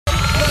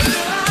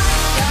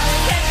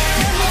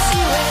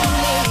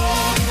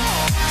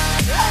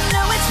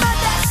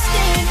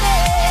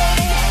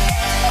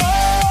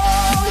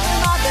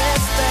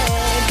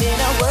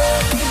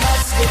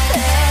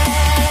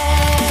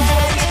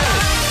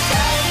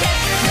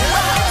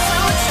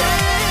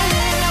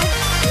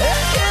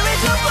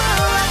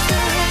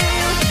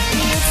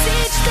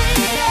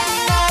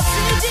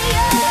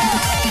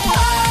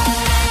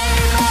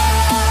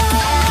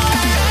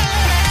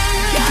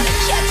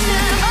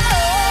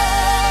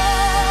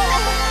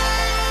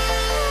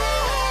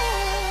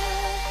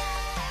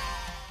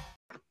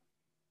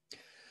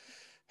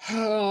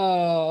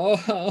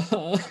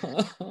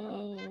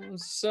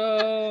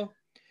So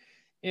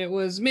it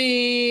was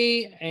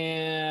me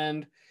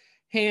and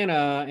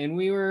Hannah, and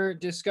we were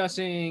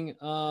discussing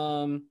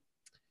our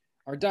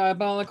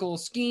diabolical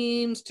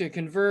schemes to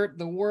convert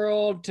the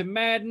world to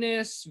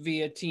madness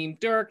via Team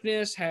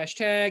Darkness,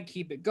 hashtag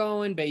keep it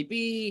going,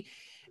 baby.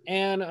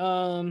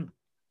 And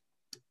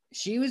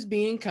she was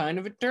being kind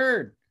of a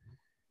turd.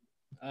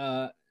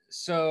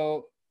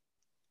 So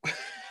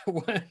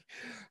what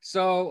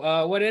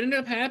what ended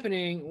up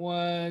happening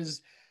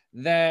was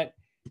that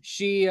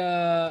she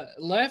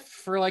left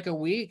for like a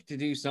week to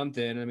do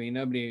something. I mean,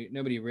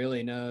 nobody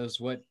really knows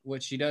what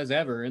she does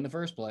ever in the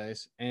first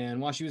place. And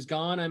while she was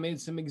gone, I made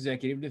some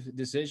executive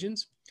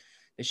decisions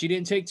that she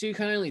didn't take too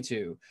kindly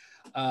to.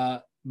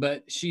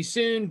 But she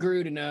soon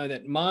grew to know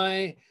that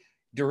my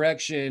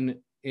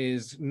direction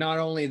is not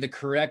only the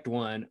correct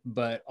one,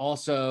 but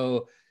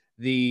also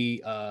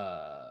the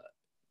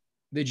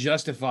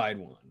justified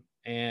one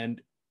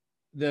and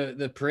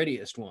the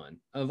prettiest one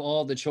of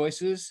all the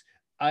choices.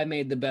 I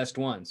made the best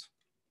ones.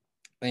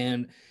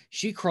 And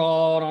she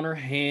crawled on her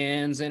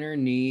hands and her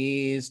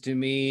knees to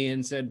me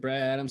and said,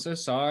 Brad, I'm so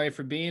sorry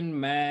for being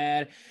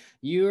mad.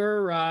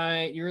 You're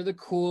right. You're the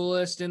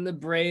coolest and the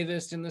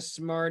bravest and the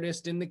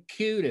smartest and the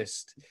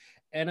cutest.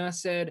 And I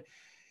said,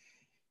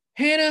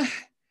 Hannah,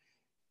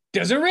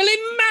 doesn't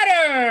really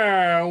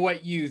matter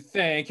what you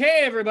think. Hey,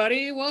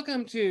 everybody.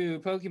 Welcome to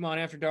Pokemon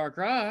After Dark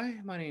Rye.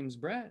 My name's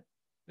Brett.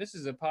 This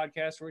is a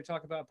podcast where we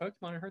talk about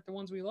Pokemon and hurt the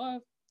ones we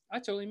love. I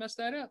totally messed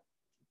that up.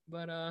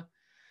 But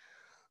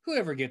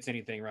whoever gets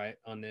anything right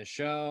on this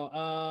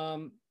show.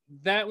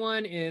 That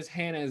one is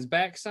Hannah's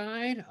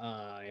backside.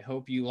 I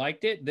hope you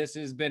liked it. This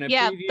has been a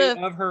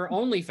preview of her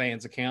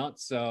OnlyFans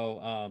account.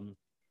 So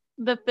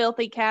the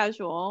filthy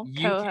casual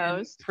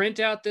co-host. Can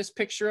print out this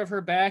picture of her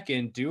back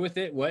and do with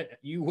it what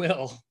you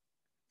will,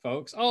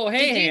 folks. Oh,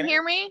 hey, Did you Hannah.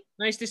 hear me?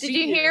 Nice to see you.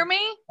 Did you hear me?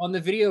 On the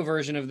video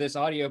version of this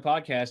audio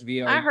podcast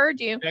via I heard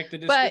you. Check the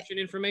description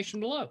information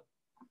below.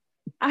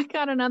 I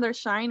got another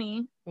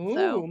shiny.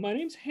 Oh, my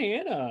name's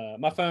Hannah.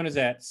 My phone is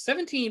at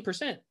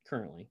 17%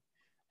 currently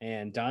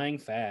and dying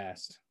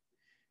fast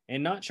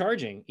and not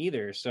charging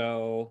either.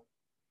 So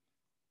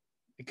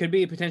it could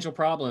be a potential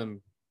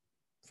problem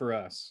for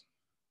us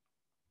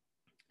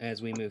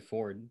as we move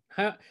forward.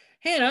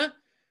 Hannah,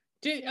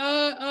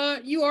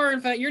 you are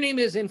in fact, your name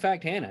is in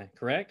fact Hannah,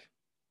 correct?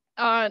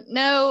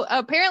 No,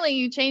 apparently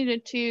you changed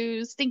it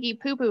to Stinky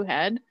Poo Poo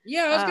Head.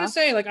 Yeah, I was gonna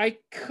say, like, I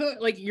could,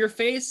 like, your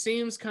face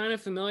seems kind of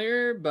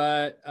familiar,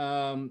 but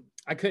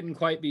I couldn't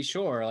quite be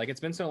sure. Like, it's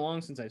been so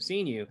long since I've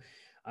seen you.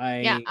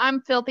 Yeah,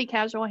 I'm filthy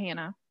casual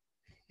Hannah.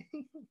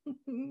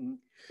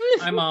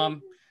 Hi,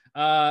 Mom.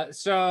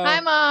 Hi,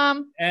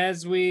 Mom.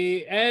 As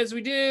we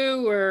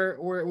do,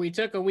 we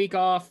took a week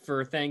off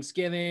for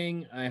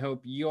Thanksgiving. I hope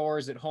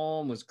yours at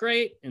home was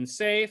great and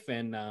safe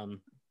and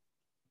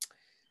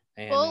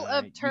full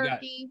of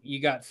turkey.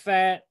 You got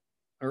fat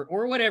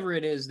or whatever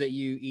it is that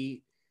you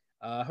eat.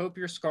 Hope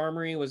your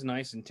skarmory was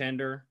nice and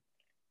tender.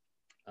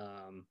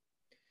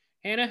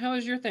 Hannah, how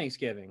was your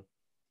Thanksgiving?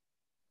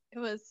 It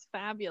was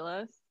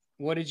fabulous.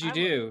 What did you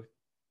do?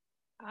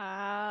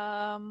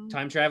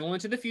 Time travel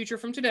into the future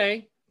from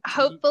today.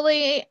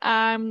 Hopefully,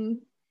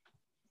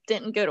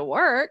 didn't go to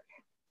work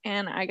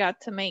and I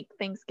got to make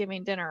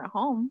Thanksgiving dinner at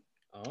home.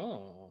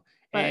 Oh,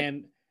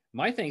 and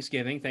my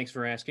Thanksgiving, thanks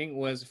for asking,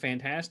 was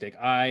fantastic.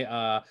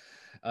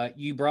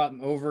 You brought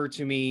over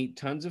to me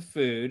tons of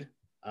food,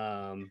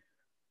 and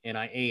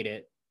I ate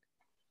it.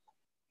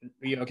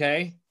 Are you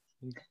okay?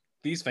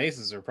 These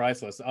faces are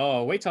priceless.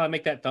 Oh, wait till I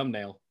make that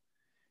thumbnail.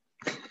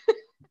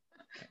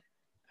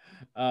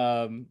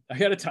 I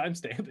gotta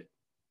timestamp it.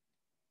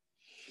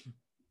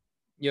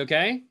 You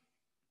okay?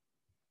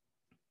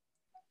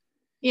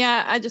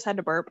 Yeah, I just had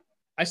to burp.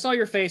 I saw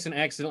your face and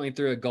accidentally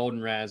threw a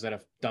golden raz at a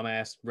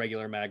dumbass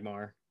regular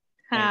Magmar.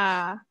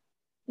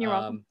 You're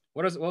welcome.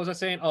 What was I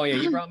saying? Oh yeah,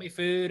 you brought me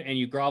food and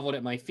you groveled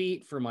at my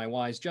feet for my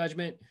wise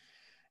judgment,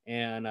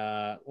 and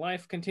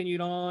life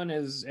continued on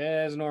as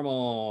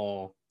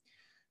normal.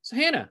 So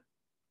Hannah,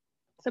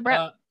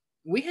 Brett,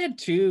 we had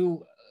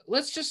two.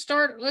 Let's just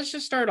start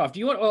off. Do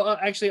you want? Oh,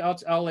 actually,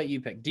 I'll let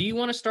you pick. Do you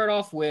want to start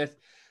off with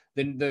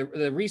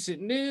the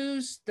recent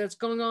news that's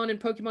going on in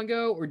Pokemon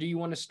Go, or do you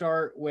want to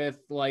start with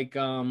like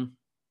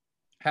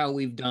how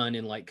we've done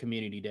in like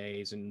community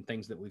days and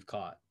things that we've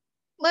caught?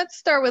 Let's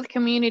start with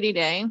community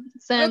day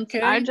since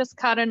I just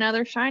caught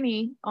another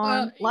shiny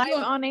on live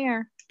on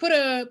air. Put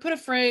a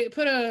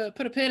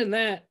pin in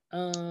that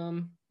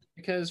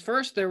because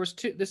first there was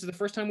two. This is the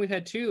first time we've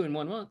had two in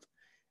 1 month.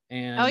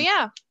 And we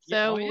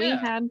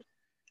had.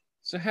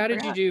 So how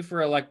did you do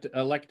for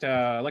Electabuzz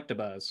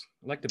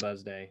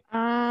Day?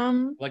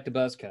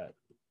 Electabuzz cut.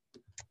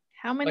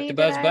 How many did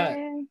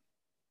Electabuzz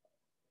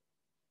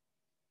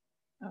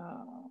I?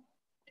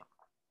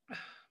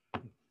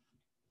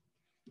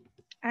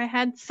 I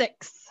had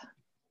 6.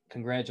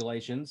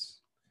 Congratulations.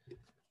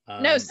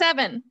 No,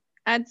 7.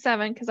 I had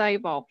 7 because I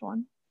evolved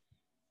one.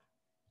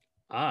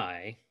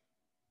 I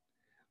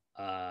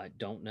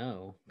don't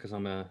know because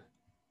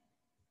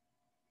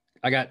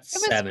I got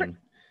 7.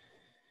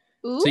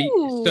 So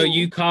Ooh.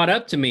 you caught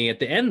up to me at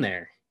the end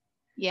there.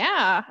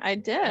 Yeah, I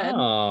did.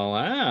 Oh,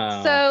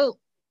 wow. So,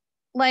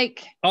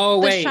 like,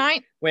 Oh, the wait.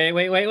 shine.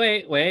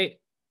 Wait.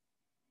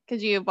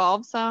 Could you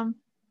evolve some?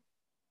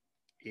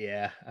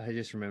 Yeah, I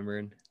just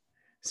remembered.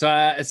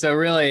 So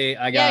really,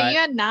 I Yeah, got you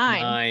had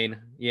 9.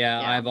 9. Yeah,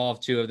 I Yeah.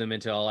 evolved 2 of them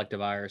into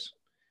Electivires,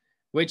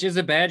 which is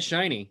a bad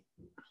shiny.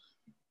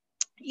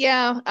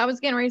 Yeah, I was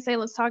getting ready to say,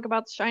 let's talk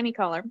about the shiny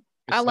color.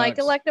 It I like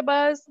sucks.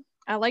 Electabuzz.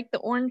 I like the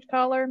orange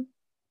color.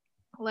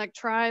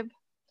 Electribe.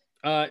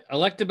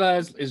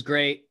 Electabuzz is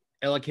great.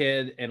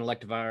 Elekid and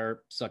Electivire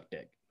suck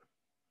dick.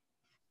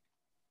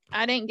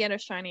 I didn't get a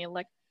shiny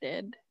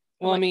elected.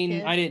 Well, I mean,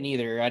 Elected. I didn't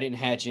either. I didn't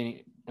hatch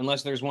any,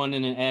 unless there's one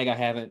in an egg I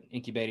haven't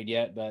incubated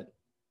yet, but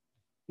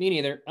me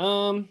neither.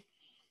 Hannah,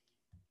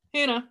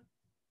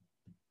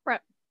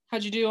 Right.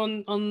 how'd you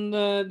do on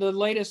the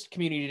latest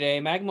community day,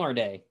 Magmar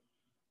Day?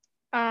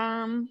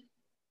 Um,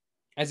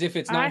 As if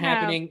it's I not have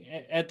happening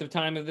at the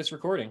time of this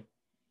recording.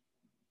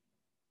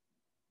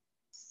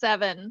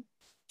 7.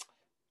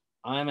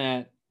 I'm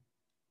at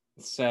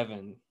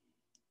 7.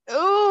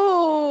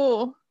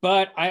 Ooh.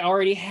 But I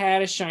already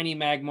had a shiny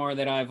Magmar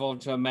that I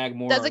evolved to a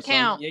Magmar. Doesn't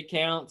count. It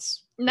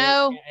counts.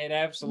 No. It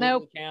absolutely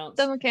Nope. counts.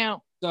 Doesn't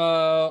count.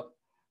 So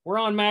we're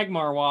on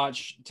Magmar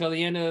Watch till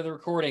the end of the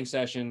recording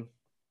session.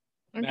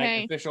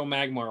 Okay. Official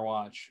Magmar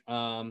Watch.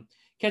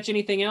 Catch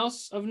anything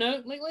else of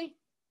note lately?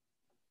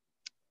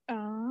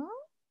 Uh,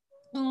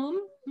 Hmm,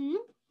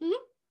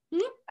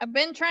 I've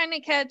been trying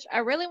to catch. I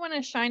really want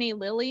a shiny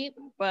Lily,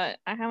 but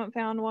I haven't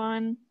found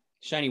one.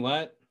 Shiny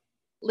what?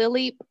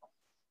 Lily.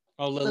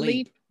 Oh,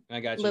 Lily. I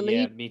got you. Lily.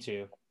 Yeah, me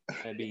too.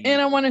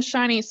 And I want a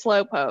shiny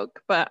Slowpoke,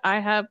 but I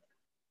have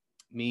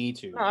me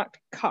too. not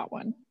caught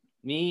one.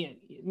 Me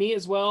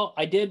as well.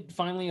 I did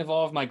finally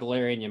evolve my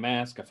Galarian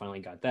Yamask. I finally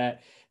got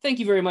that. Thank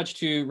you very much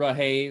to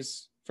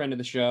Hayes, friend of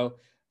the show,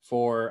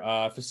 for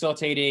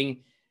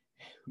facilitating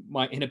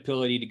my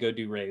inability to go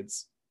do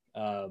raids.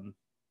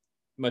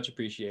 Much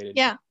appreciated.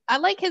 Yeah, I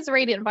like his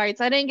raid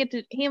invites. I didn't get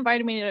to. He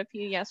invited me to a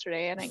few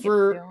yesterday. I didn't get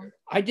to do them.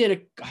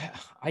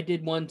 I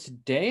did one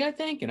today, I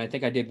think, and I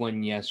think I did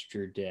one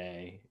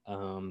yesterday.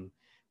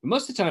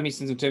 Most of the time he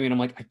sends them to me, and I'm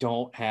like, I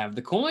don't have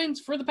the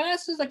coins for the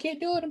passes. I can't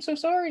do it. I'm so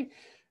sorry.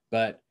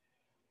 But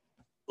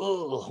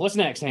what's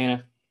next,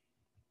 Hannah?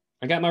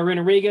 I got my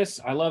Renorigas.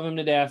 I love him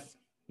to death.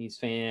 He's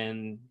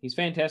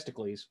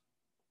fantasticals.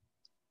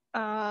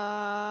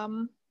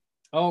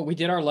 Oh, we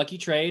did our lucky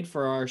trade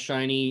for our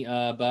shiny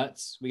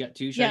butts. We got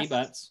 2 shiny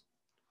butts.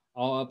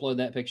 I'll upload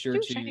that picture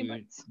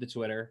to the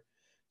Twitter.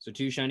 So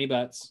 2 shiny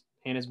butts.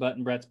 Hannah's butt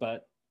and Brett's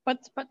butt.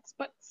 Butts.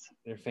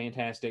 They're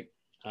fantastic.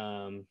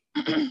 Really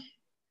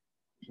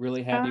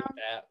happy with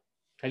that.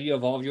 Have you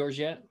evolved yours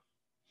yet?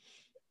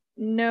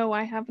 No,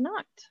 I have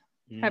not.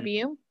 Have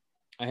you?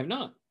 I have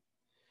not.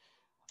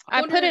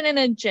 I put it in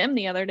a gym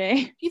the other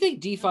day. Do you think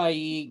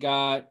DeFi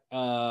got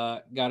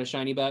a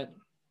shiny butt?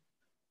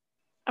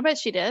 I bet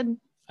she did.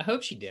 I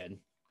hope she did.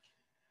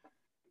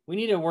 We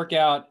need to work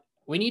out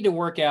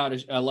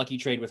a lucky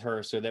trade with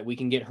her so that we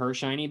can get her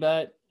shiny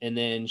butt, and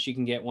then she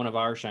can get one of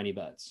our shiny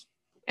butts.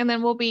 And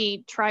then we'll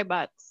be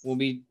tri-butts. We'll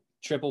be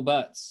triple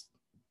butts.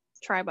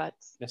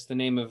 Tri-butts. That's the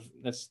name of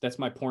that's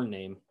my porn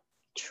name.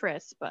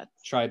 Tris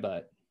butts.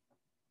 Tri-butt.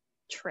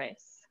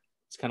 Tris.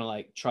 It's kind of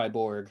like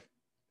Triborg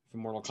from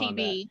Mortal Kombat.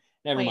 TB.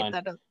 Never mind.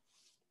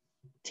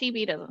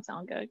 TB doesn't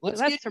sound good. Let's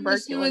get into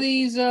some of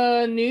these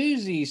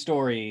newsy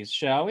stories,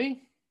 shall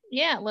we?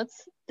 Yeah,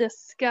 let's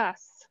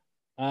discuss.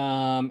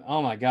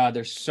 Oh my God,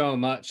 there's so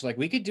much. Like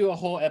we could do a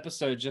whole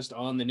episode just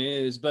on the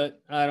news,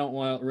 but I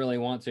don't really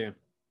want to.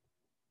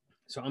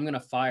 So I'm gonna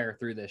fire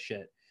through this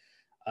shit.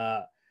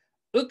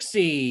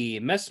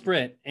 Uxie,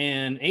 Mesprit,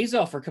 and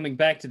Azelf are coming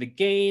back to the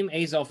game.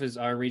 Azelf is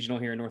our regional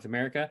here in North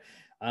America.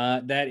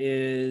 That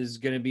is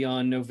going to be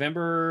on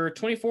November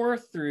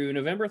 24th through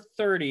November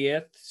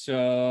 30th.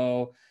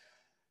 So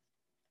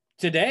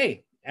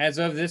today, as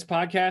of this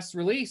podcast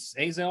release,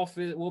 Azelf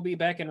will be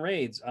back in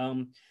raids.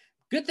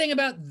 Good thing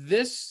about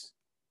this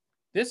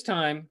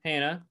time,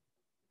 Hannah.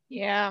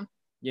 Yeah.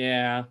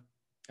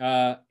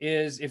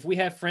 Is if we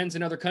have friends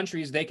in other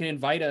countries, they can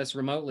invite us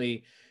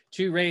remotely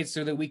to raids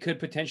so that we could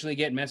potentially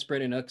get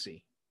Mesprit and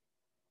Uxie.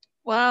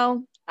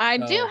 Well, I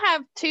do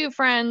have 2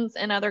 friends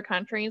in other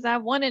countries. I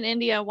have one in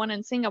India, one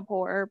in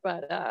Singapore,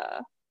 but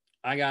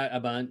I got a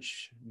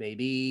bunch,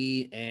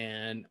 baby,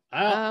 and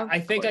I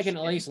think I can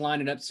at least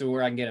line it up to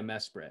where I can get a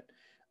Mesprit.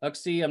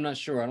 Uxie, I'm not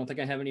sure. I don't think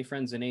I have any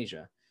friends in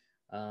Asia.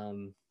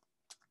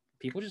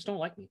 People just don't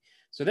like me.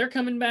 So they're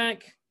coming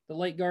back, the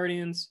Lake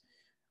Guardians.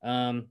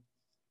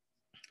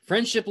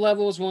 Friendship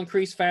levels will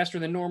increase faster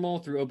than normal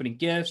through opening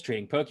gifts,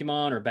 trading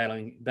Pokemon, or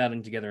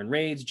battling together in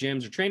raids,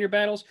 gyms, or trainer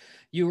battles.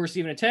 You will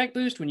receive an attack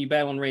boost when you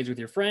battle in raids with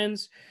your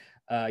friends.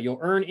 You'll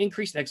earn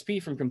increased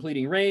XP from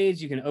completing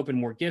raids. You can open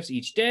more gifts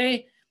each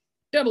day.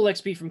 Double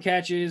XP from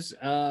catches.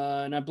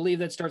 And I believe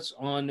that starts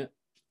on...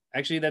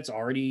 Actually, that's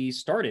already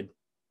started.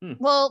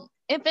 Well,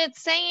 if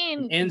it's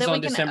saying... Ends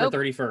on December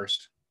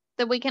 31st.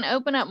 That we can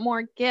open up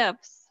more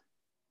gifts,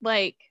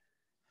 like...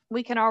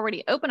 we can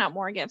already open up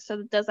more gifts.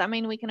 So does that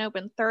mean we can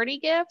open 30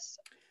 gifts?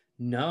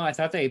 No, I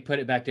thought they put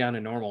it back down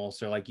to normal.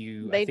 So like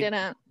They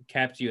didn't.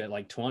 Capped you at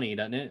like 20,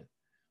 doesn't it?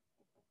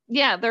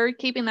 Yeah, they're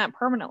keeping that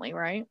permanently,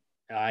 right?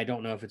 I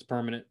don't know if it's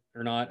permanent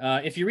or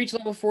not. If you reach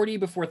level 40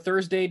 before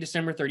Thursday,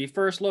 December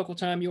 31st, local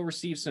time, you'll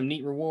receive some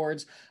neat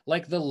rewards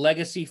like the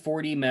Legacy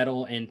 40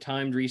 medal and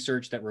timed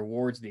research that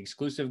rewards the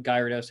exclusive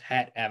Gyarados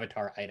hat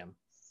avatar item.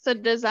 So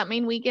does that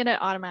mean we get it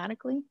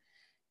automatically?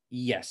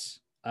 Yes.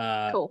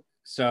 Cool.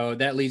 So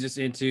that leads us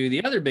into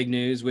the other big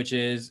news, which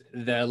is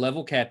the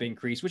level cap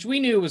increase, which we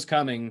knew was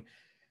coming.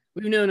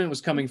 We've known it was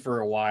coming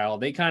for a while.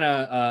 They kind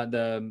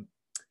of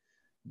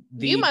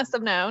you must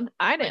have known.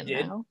 I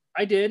didn't know.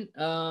 I did.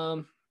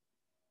 That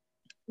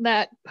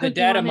the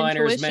data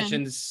miners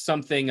mentioned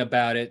something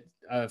about it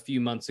a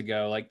few months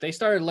ago. Like they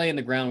started laying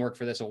the groundwork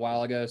for this a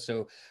while ago.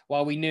 So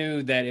while we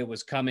knew that it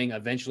was coming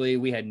eventually,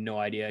 we had no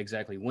idea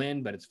exactly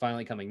when, but it's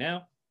finally coming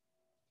now.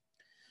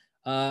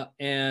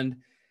 And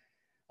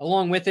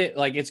along with it,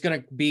 like it's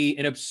going to be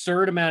an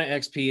absurd amount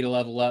of XP to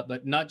level up,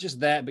 but not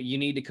just that, but you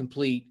need to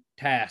complete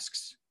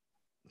tasks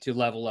to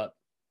level up.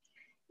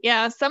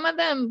 Yeah, some of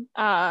them,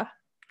 I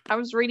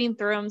was reading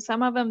through them.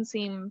 Some of them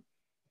seem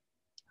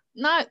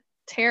not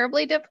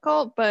terribly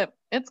difficult, but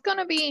it's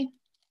gonna be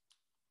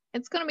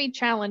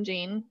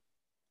challenging.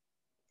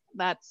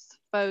 That's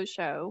faux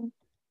show.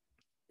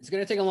 It's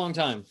gonna take a long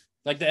time.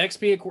 Like the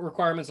XP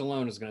requirements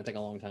alone is gonna take a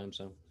long time.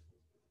 So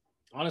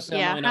honestly,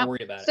 yeah, I'm not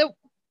worried about it.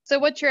 So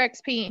what's your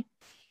XP?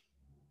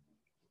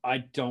 I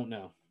don't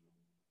know.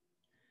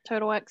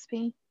 Total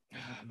XP.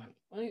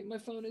 My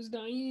phone is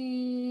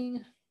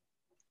dying.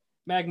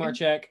 Magmar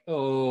check.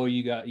 Oh,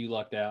 you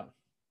lucked out.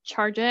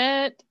 Charge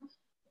it.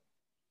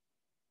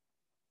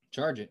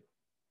 Charge it.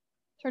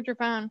 Charge your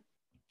phone.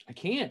 I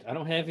can't. I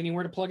don't have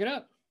anywhere to plug it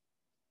up.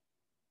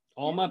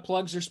 All my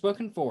plugs are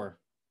spoken for.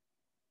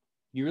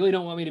 You really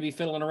don't want me to be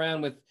fiddling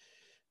around with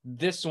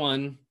this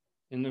one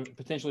and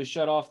potentially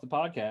shut off the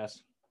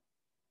podcast.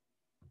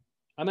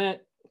 I'm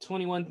at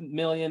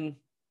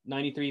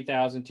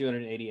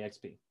 21,093,280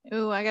 XP.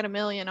 Ooh, I got 1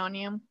 million on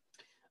you.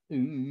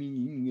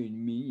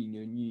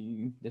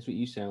 That's what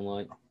you sound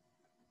like.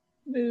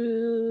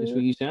 That's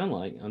what you sound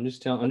like. I'm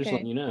just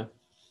letting you know.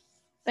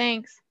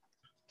 Thanks.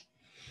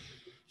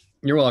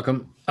 You're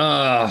welcome.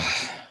 I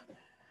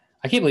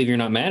can't believe you're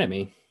not mad at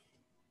me.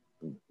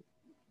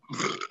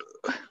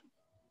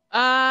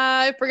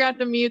 I forgot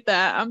to mute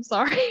that. I'm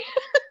sorry.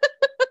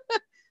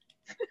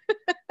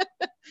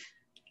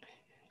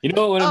 You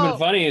know what would have been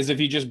funny is if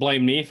you just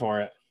blamed me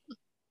for it.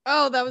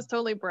 Oh, that was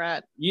totally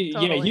Brett.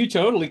 Yeah, you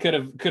totally could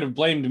have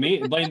blamed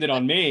it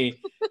on me,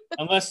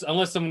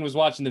 unless someone was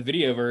watching the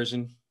video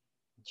version.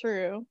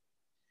 True.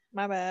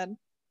 My bad.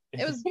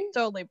 It was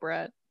totally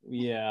Brett.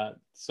 Yeah.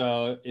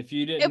 So if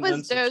you didn't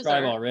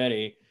unsubscribe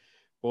already,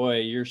 boy,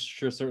 you're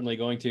certainly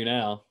going to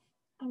now.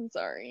 I'm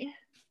sorry.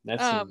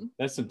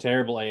 That's some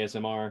terrible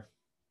ASMR.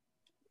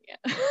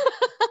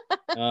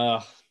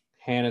 Yeah.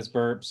 Hannah's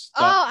burps.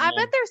 I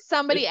bet there's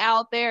somebody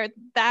out there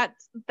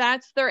that's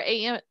their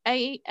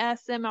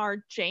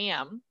ASMR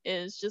jam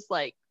is just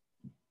like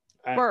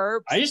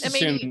burps. I just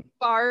assume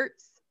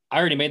farts. I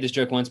already made this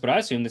joke once, but I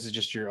assume this is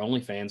just your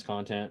OnlyFans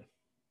content.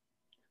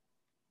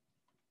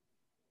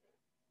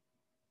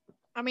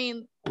 I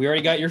mean, we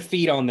already got your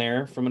feet on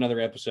there from another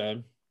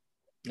episode,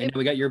 and then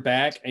we got your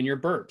back and your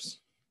burps.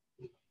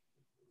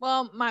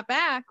 Well, my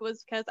back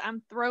was because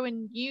I'm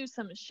throwing you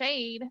some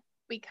shade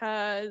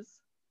because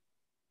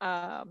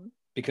I'm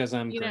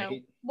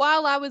great.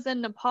 While I was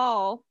in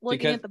Nepal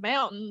looking at the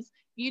mountains,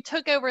 you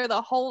took over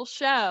the whole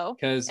show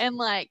because I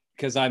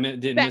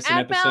didn't miss an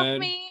episode.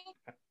 Me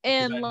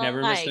and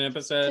never missed an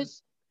episode.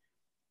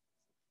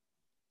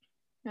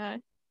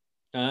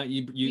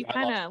 You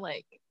kind of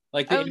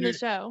own the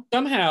show.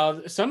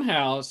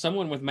 Somehow,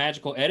 someone with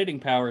magical editing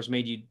powers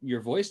made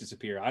your voice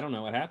disappear. I don't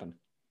know what happened.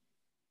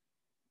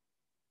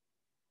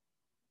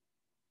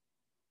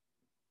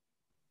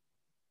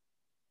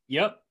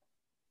 Yep.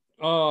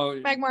 Oh,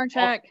 Magmar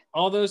check.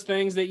 All those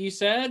things that you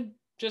said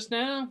just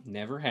now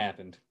never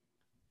happened.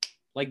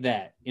 Like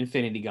that,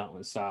 Infinity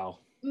Gauntlet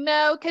style.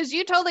 No, because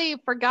you totally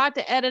forgot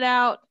to edit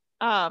out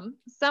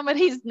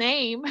somebody's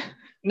name.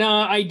 No,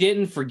 I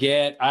didn't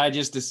forget. I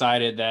just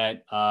decided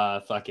that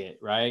fuck it,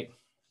 right?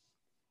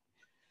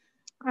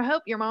 I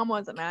hope your mom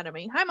wasn't mad at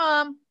me. Hi,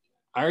 Mom.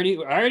 I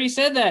already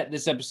said that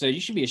this episode. You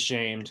should be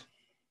ashamed.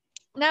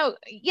 No,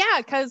 yeah,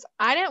 because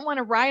I didn't want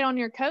to ride on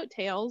your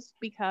coattails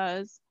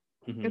because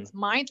it's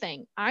my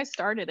thing. I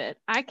started it.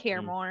 I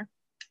care more.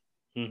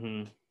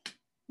 So,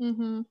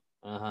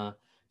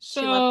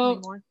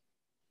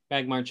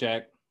 Magmar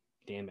check.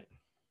 Damn it.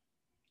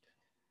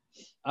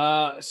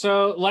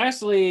 So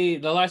lastly,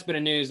 the last bit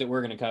of news that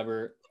we're going to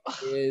cover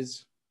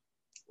is,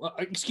 well,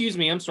 excuse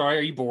me, I'm sorry.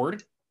 Are you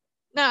bored?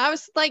 No, I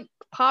was like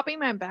popping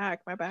my back.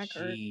 My back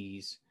hurt.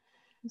 Jeez.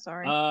 I'm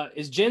sorry.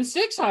 Is Gen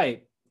 6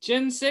 hype?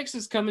 Gen 6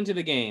 is coming to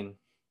the game.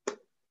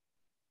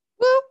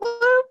 Whoop,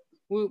 whoop.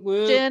 Whoop,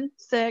 whoop. Gen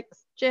 6.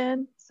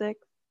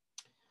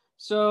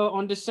 So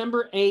on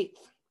December 8th,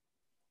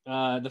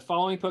 the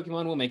following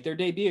Pokemon will make their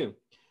debut.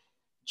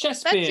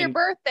 Chespin. your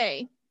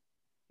birthday.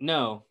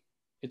 No,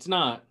 it's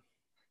not.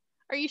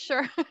 Are you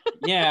sure?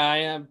 Yeah, I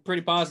am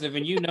pretty positive,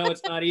 and you know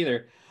it's not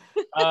either.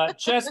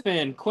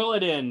 Chespin,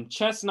 Quilladin,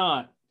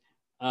 Chestnut.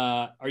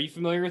 Are you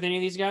familiar with any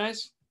of these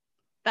guys?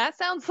 That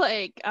sounds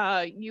like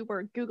you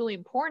were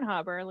Googling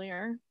Pornhub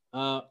earlier.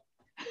 God,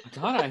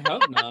 I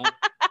hope not.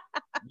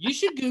 You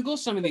should Google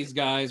some of these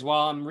guys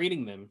while I'm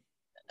reading them.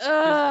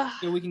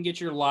 So we can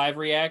get your live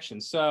reaction.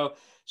 So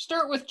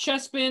start with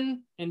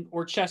Chespin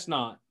or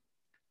Chestnut.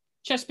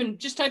 Chespin,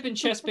 just type in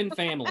Chespin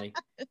family.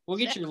 We'll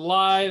get your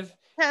live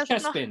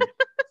Chespin.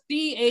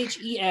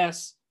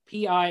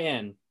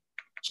 Chespin.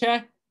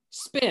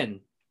 Chespin.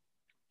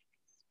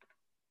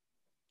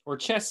 Or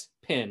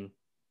Chespin.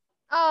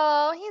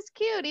 Oh, he's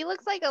cute. He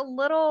looks like a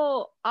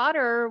little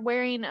otter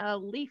wearing a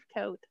leaf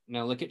coat.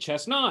 Now look at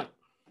Chestnut.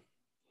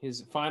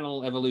 His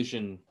final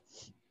evolution.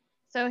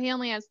 So he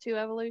only has 2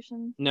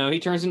 evolutions? No, he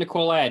turns into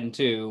Quilladin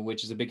too,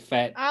 which is a big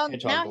fat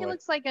hedgehog now boy. he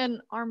looks like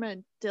an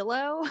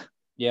armadillo.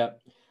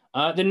 Yep.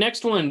 The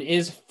next one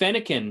is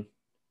Fennekin.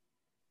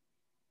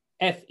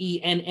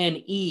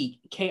 Fennekin. Oh,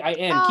 Keep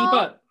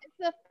up.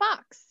 It's a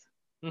fox.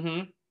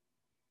 Mm-hmm.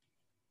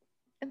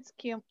 It's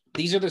cute.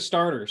 These are the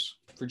starters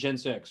for Gen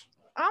 6.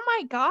 Oh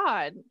my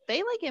god. They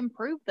like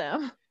improved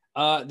them.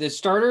 The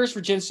starters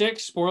for Gen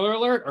 6, spoiler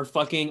alert, are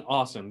fucking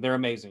awesome. They're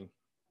amazing.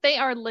 They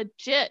are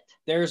legit.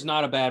 There's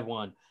not a bad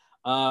one.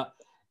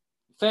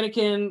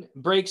 Fennekin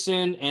breaks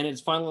in and its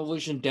final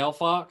evolution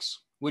Delphox,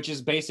 which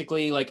is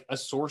basically like a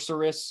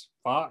sorceress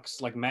fox,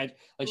 like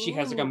she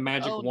has like a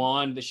magic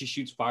wand that she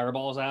shoots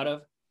fireballs out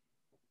of.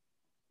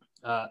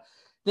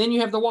 Then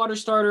you have the water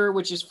starter,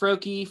 which is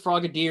Froakie,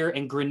 Frogadier,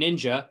 and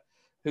Greninja,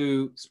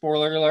 who,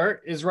 spoiler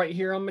alert, is right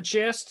here on my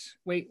chest.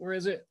 Wait, where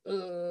is it?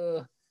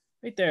 Right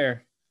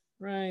there.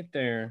 Right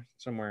there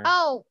somewhere.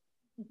 Oh,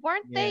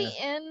 weren't they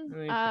in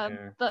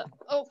the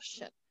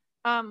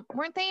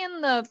weren't they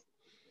in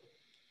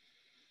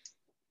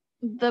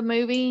the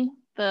movie,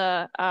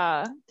 the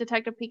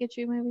Detective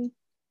Pikachu movie?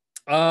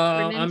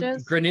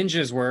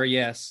 Greninjas were,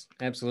 yes,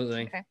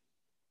 absolutely. Okay.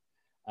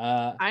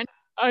 I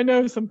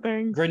know some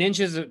things.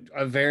 Greninja's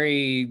a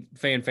very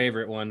fan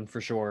favorite one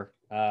for sure.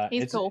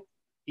 He's cool.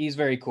 He's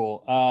very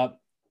cool.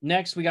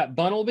 Next, we got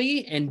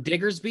Bunnelby and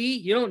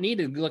Diggersby. You don't need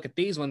to look at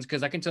these ones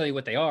because I can tell you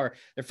what they are.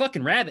 They're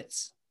fucking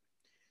rabbits.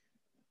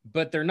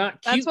 But they're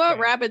not cute. That's what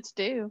rabbits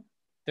do.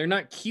 They're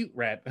not cute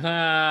rabbits.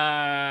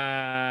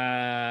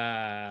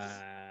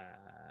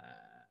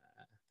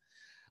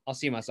 I'll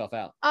see myself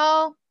out.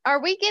 Oh,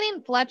 are we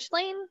getting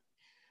Fletchling?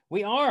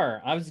 We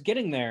are. I was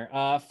getting there.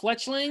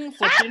 Fletchling,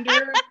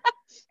 Fletchinder,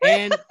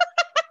 and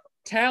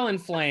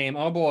Talonflame.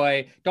 Oh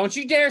boy. Don't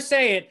you dare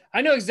say it.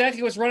 I know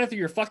exactly what's running through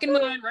your fucking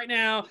mind right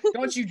now.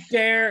 Don't you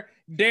dare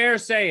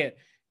say it.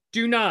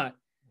 Do not.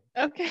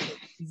 Okay.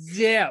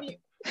 Zip.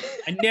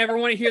 I never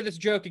want to hear this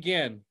joke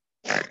again.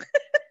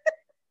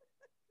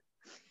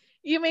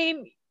 You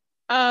mean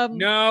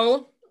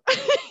no.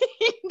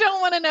 You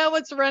don't want to know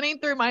what's running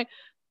through my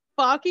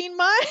fucking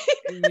mind?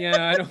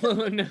 Yeah, I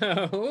don't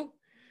know.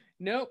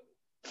 Nope.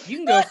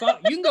 You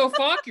can go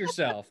fuck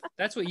yourself.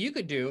 That's what you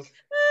could do.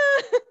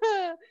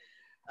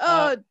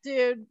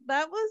 Dude,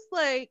 that was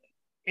like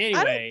anyway.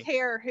 I don't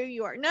care who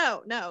you are.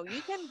 No,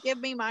 you can give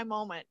me my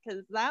moment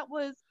because that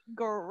was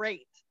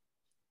great.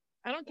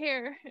 I don't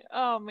care.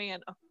 Oh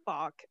man,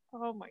 fuck.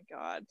 Oh my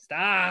god.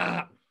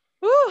 Stop.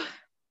 Whew.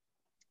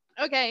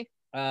 Okay.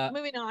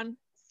 Moving on.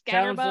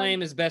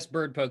 Talonflame is best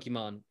bird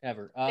Pokemon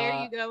ever.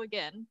 There you go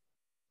again.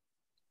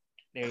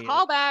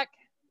 Call back.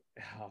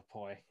 Oh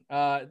boy.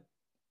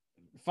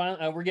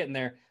 Finally, we're getting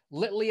there.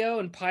 Litleo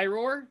and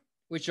Pyroar,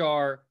 which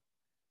are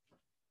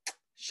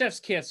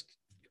chef's kiss,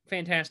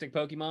 fantastic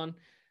Pokemon.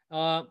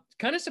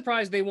 Kind of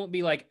surprised they won't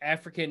be like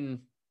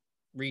African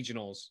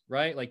regionals,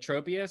 right? Like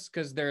Tropius,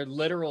 because they're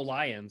literal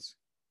lions.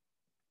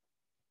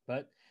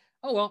 But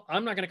oh well,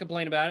 I'm not going to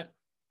complain about it.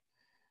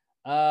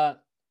 And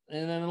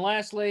then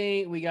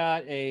lastly, we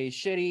got a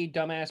shitty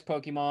dumbass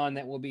Pokemon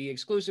that will be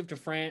exclusive to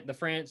the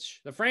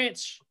French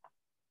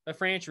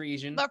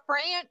region. The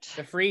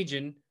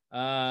region.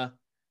 The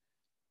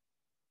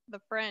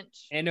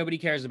French. And nobody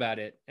cares about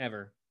it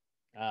ever.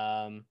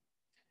 And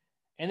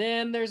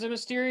then there's a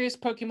mysterious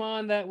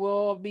Pokemon that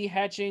will be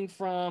hatching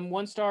from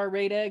 1-star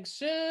raid eggs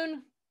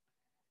soon.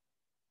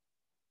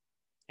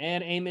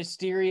 And a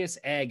mysterious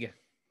egg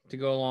to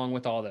go along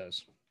with all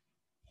those.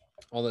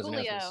 All those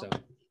announcements. So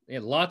yeah,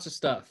 lots of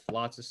stuff.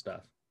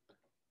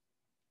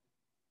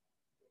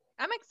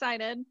 I'm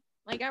excited.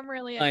 Like I'm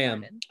really excited. I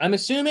am. I'm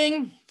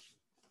assuming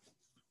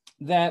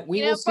that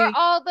we will see for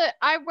all the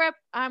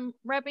I'm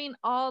repping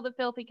all the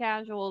filthy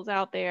casuals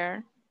out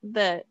there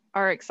that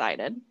are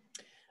excited.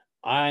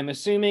 I'm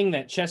assuming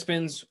that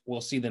Chespins,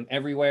 we'll see them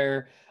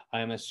everywhere.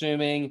 I'm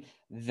assuming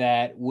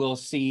that we'll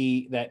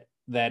see that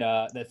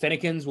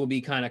Fennekins will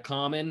be kind of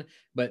common,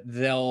 but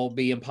they'll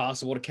be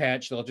impossible to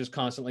catch. They'll just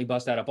constantly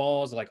bust out of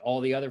balls like all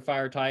the other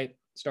fire type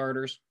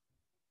starters.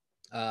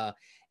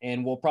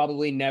 And we'll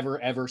probably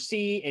never ever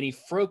see any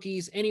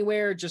Froakies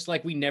anywhere, just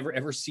like we never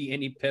ever see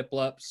any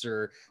Piplups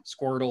or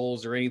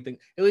Squirtles or anything,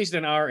 at least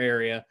in our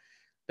area.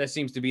 that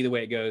seems to be the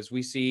way it goes.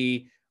 We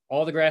see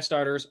all the grass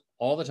starters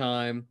all the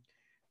time.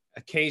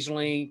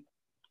 Occasionally,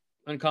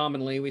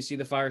 uncommonly, we see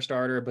the fire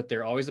starter, but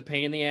they're always a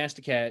pain in the ass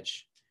to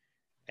catch.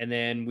 And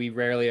then we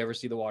rarely ever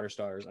see the water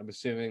starters. I'm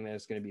assuming that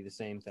it's going to be the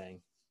same thing.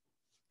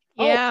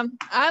 Yeah,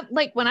 I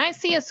like when I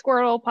see a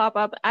Squirtle pop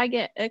up, I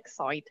get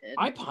excited.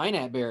 I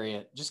pineapple berry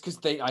it just because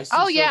I see.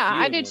 Oh so yeah,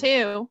 few I of do them.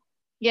 too.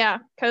 Yeah,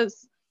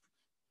 because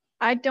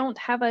I don't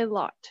have a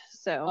lot.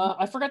 So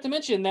I forgot to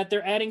mention that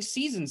they're adding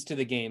seasons to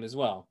the game as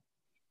well.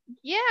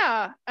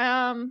 yeah,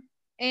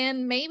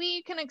 and maybe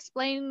you can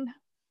explain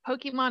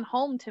Pokemon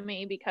Home to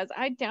me because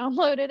I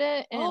downloaded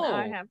it and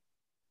I have.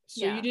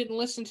 So you didn't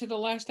listen to the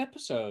last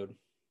episode?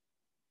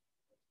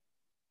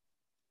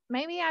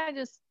 Maybe I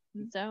just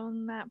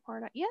zoned that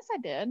part out. Yes, I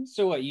did.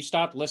 So what? You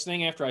stopped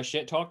listening after I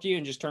shit talked to you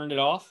and just turned it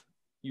off?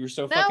 You were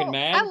so fucking No,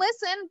 mad? I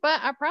listened,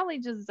 but I probably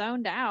just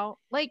zoned out.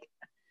 Like,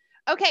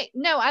 okay,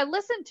 no, I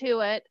listened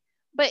to it,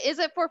 but is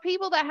it for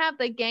people that have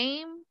the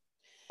game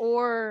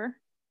or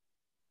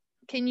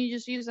can you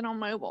just use it on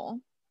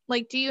mobile?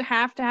 Like, do you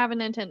have to have a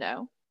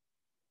Nintendo?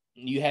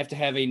 You have to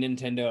have a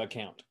Nintendo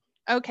account.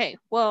 Okay,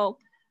 well,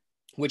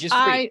 which is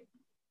free.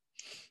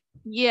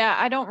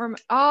 I don't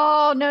remember.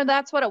 Oh, no,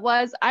 that's what it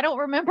was. I don't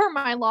remember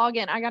my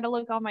login. I got to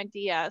look on my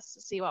DS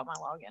to see what my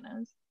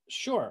login is.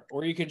 Sure,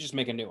 or you could just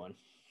make a new one.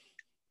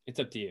 It's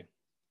up to you.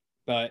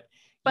 But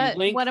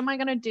what am I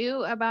going to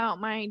do about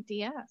my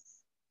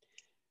DS?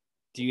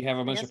 Do you have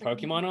a bunch of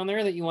Pokemon on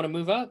there that you want to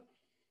move up?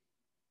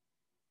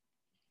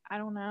 I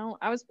don't know.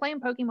 I was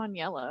playing Pokemon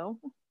Yellow.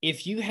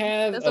 If you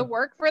have... Does it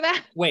work for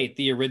that? Wait,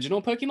 the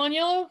original Pokemon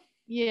Yellow?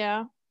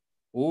 Yeah.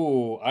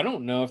 Ooh, I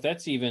don't know if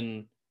that's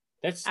even...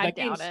 That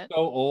game's so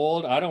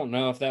old. I don't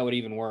know if that would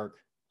even work.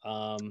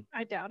 I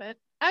doubt it.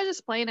 I was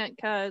just playing it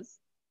because...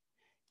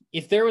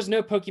 If there was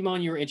no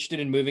Pokemon you were interested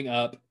in moving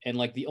up, and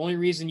like the only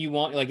reason you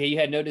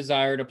had no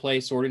desire to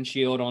play Sword and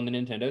Shield on the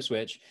Nintendo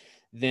Switch,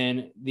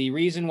 then the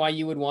reason why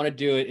you would want to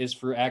do it is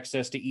for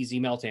access to easy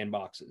Meltan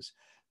boxes.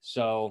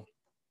 So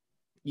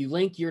you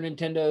link your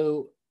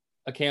Nintendo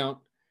account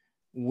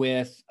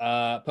with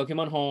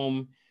Pokemon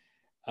Home,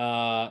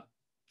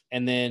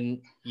 and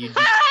then you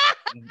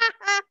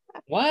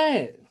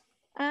what?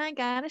 I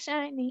got a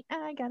shiny.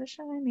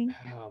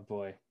 Oh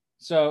boy.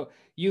 So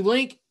you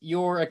link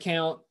your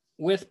account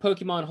with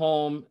Pokemon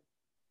Home,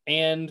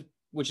 and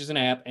which is an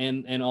app,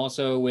 and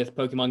also with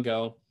Pokemon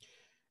Go.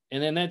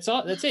 And then that's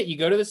all. That's it. You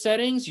go to the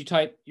settings, you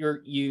type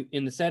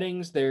in the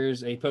settings,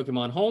 there's a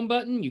Pokemon Home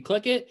button, you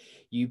click it,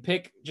 you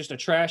pick just a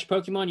trash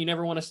Pokemon you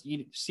never want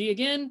to see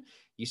again,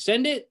 you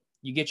send it,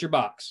 you get your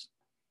box.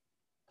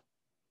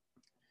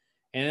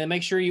 And then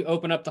make sure you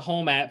open up the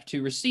Home app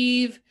to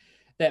receive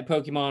that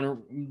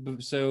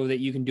Pokemon so that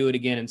you can do it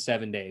again in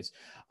 7 days.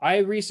 I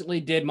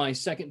recently did my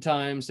second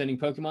time sending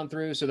Pokemon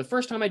through. So the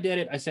first time I did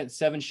it, I sent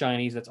 7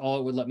 shinies. That's all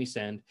it would let me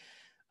send.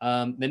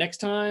 The next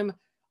time,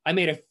 I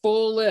made a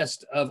full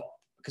list of,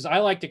 because I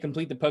like to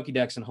complete the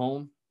Pokédex in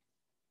Home.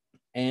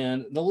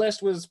 And the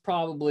list was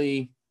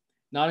probably,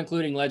 not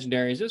including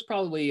legendaries, it was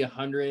probably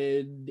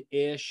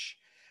 100-ish,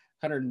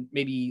 100,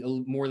 maybe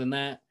more than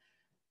that,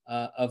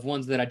 of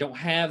ones that I don't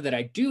have that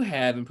I do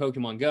have in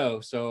Pokemon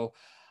Go. So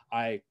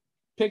I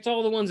picked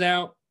all the ones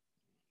out,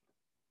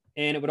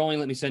 and it would only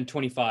let me send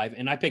 25.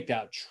 And I picked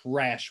out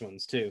trash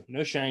ones too.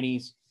 No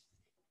shinies.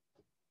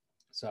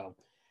 So,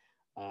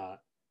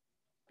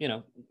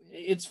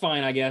 it's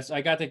fine, I guess.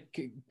 I got to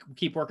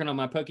keep working on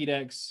my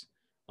Pokédex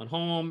on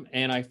Home,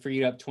 and I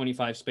freed up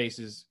 25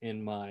 spaces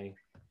in my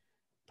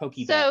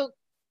Pokédex. So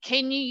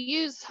can you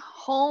use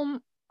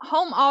Home?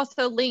 Home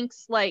also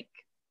links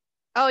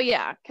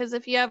because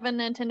if you have a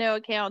Nintendo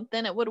account,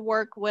 then it would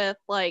work with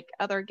like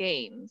other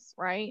games,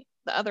 right?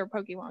 The other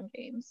Pokemon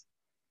games.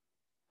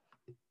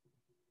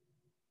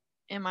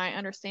 Am I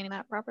understanding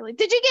that properly?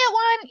 Did you get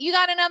one? You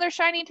got another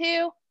shiny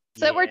too?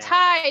 So we're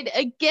tied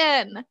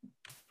again.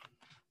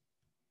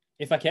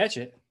 If I catch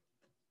it.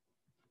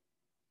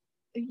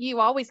 You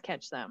always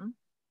catch them.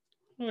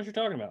 I don't know what you're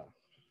talking about.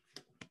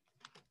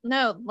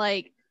 No,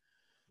 like...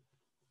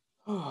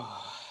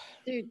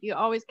 Dude, you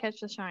always catch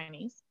the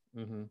shinies.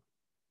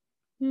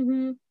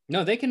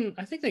 No, they can...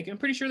 I'm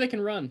pretty sure they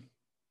can run.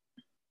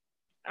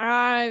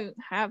 I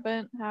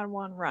haven't had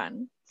one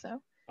run, so...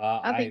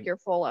 I think you're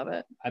full of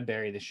it. I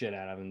bury the shit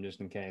out of them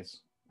just in case.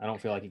 I don't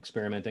feel like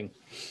experimenting.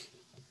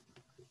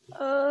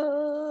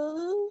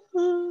 I'm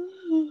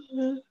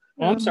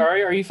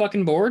sorry. Are you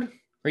fucking bored?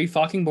 Are you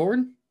fucking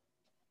bored?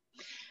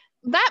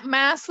 That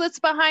mask that's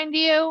behind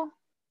you,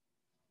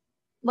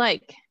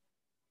 like,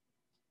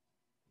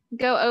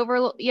 go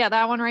over. Yeah,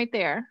 that one right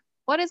there.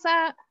 What is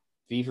that?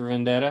 V for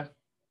Vendetta?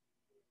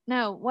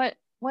 No,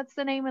 what's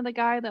the name of the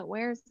guy that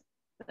wears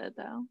it,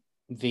 though?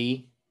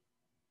 V?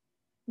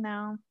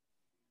 No.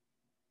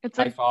 It's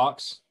Guy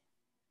Fawkes?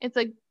 It's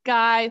a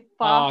Guy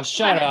Fawkes. Oh,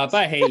 shut up.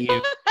 I hate you.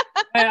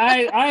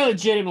 I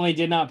legitimately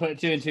did not put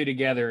 2 and 2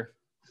 together.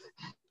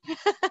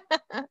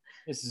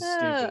 This is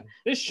stupid.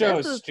 This show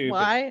is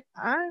stupid.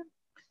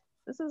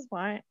 This is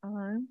why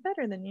I'm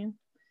better than you.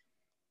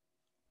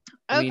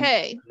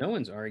 Okay. I mean, no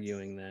one's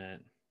arguing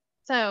that.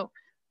 So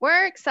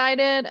we're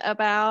excited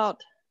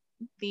about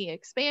the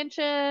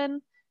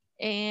expansion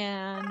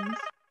and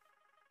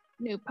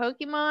new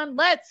Pokemon.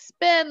 Let's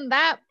spin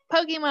that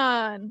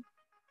Pokemon.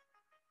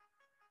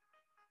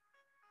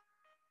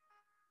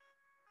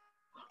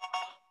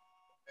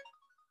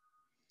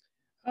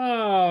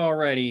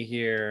 Alrighty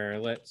here.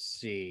 Let's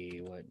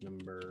see what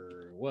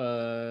number it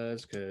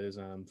was, because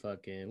I'm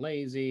fucking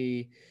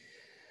lazy.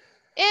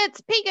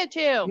 It's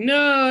Pikachu.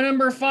 No,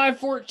 number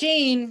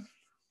 514.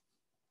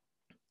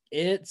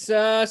 It's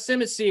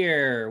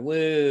Simisear.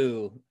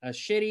 Woo. A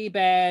shitty,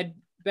 bad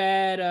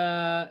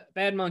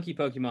monkey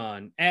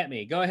Pokemon. At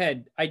me. Go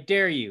ahead. I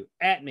dare you.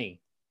 At me.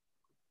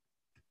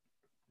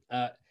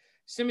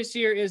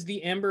 Simisear is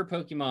the Ember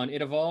Pokemon.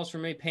 It evolves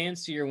from a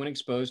Pansear when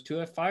exposed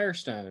to a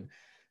Firestone.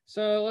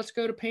 So let's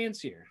go to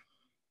Pansear.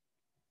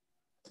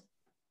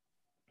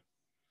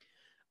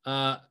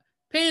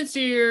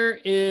 Pansear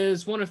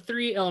is one of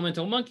 3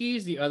 elemental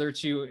monkeys. The other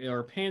 2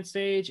 are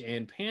Pansage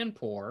and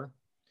Panpour.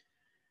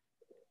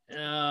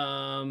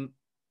 And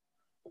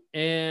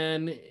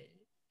it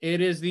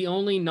is the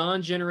only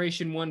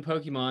non-Generation 1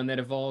 Pokemon that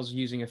evolves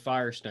using a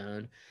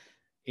Firestone.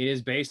 It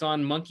is based on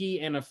a monkey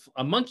and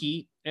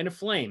a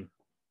flame.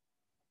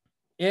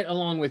 It,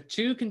 along with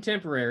 2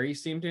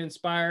 contemporaries, seem to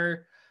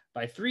inspire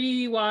by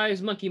 3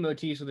 wise monkey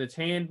motifs with its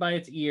hand by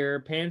its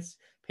ear.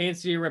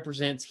 Pansear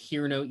represents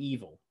hear no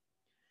evil.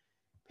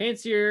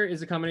 Pansear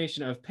is a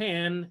combination of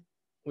pan,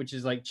 which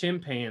is like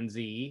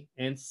chimpanzee,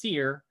 and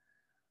sear,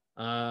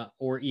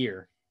 or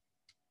ear.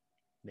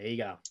 There you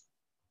go.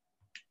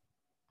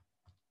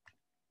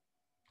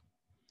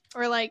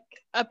 Or like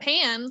a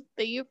pan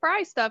that you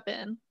fry stuff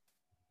in.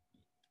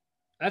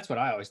 That's what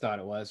I always thought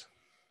it was.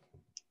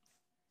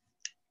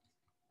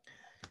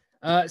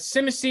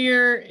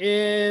 Simisear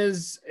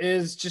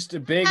is just a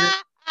bigger.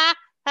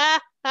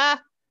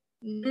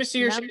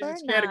 Simisear shares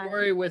its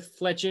category with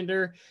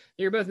Fletchinder.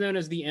 They are both known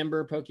as the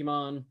Ember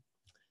Pokemon.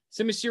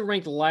 Simisear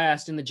ranked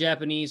last in the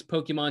Japanese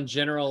Pokemon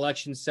General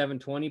Election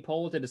 720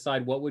 poll to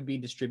decide what would be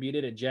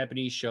distributed at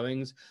Japanese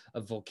showings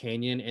of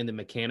Volcanion and the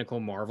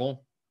Mechanical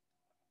Marvel.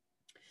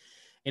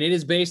 And it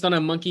is based on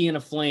a monkey and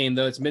a flame,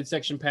 though its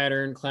midsection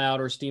pattern, cloud,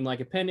 or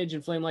steam-like appendage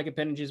and flame-like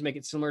appendages make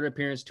it similar to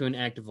appearance to an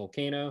active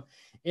volcano.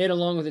 It,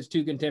 along with its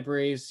 2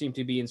 contemporaries, seem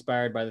to be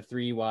inspired by the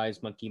 3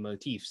 wise monkey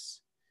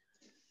motifs.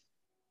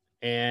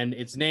 And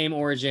its name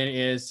origin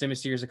is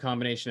Simisear is a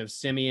combination of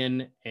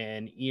simian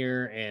and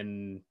ear,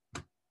 and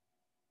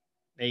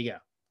there you go,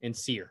 and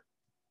sear.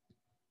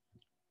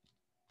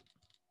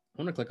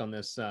 I want to click on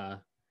this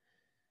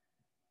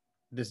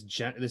this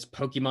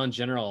Pokemon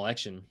General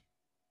Election.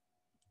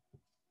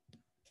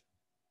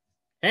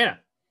 Hannah.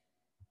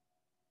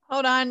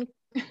 Hold on.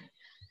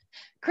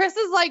 Chris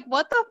is like,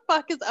 what the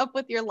fuck is up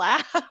with your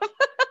laugh?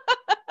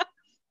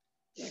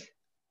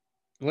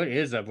 What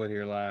is up with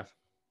your laugh?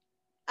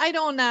 I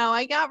don't know.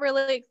 I got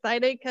really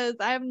excited because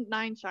I have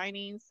 9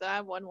 shinies, so I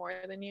have 1 more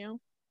than you.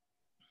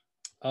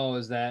 Oh,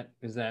 is that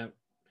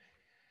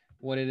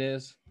what it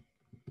is?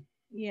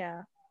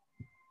 Yeah.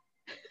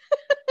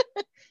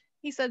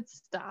 He said,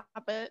 stop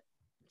it.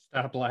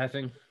 Stop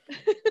laughing.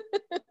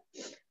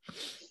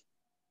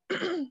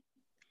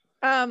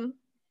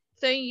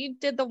 So you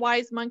did the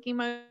wise monkey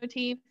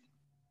motif.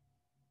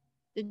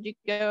 Did you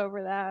go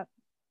over that?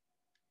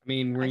 I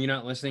mean, were you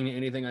not listening to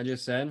anything I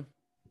just said?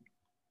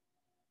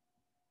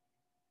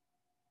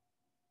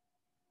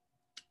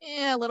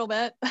 Yeah, a little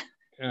bit.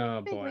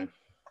 Oh boy.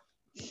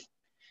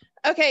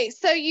 Okay,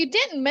 so you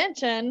didn't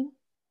mention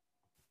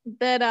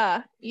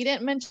that you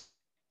didn't mention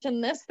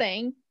this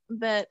thing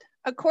that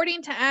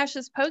according to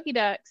Ash's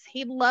Pokédex,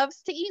 he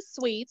loves to eat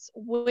sweets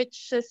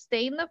which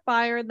sustain the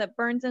fire that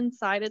burns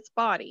inside its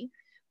body,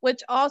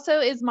 which also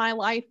is my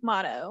life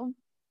motto.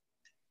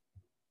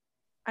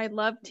 I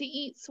love to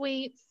eat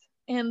sweets,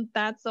 and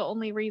that's the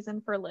only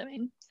reason for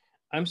living.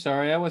 I'm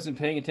sorry, I wasn't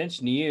paying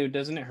attention to you.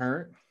 Doesn't it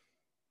hurt?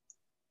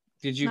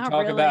 Did you Not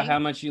talk really. about how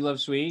much you love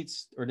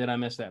sweets, or did I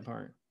miss that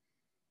part?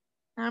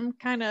 I'm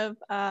kind of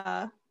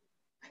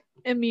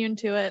immune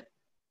to it,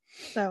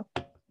 so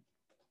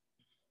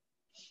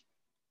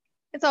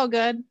it's all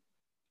good.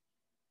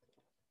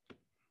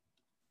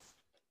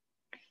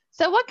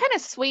 So what kind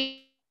of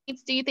sweets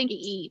do you think he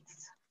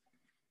eats?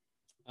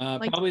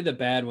 Probably the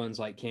bad ones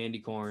like candy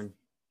corn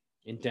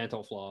and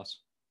dental floss.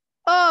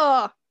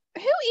 Oh,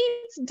 who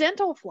eats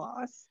dental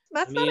floss?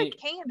 That's not a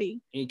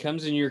candy. It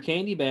comes in your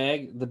candy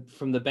bag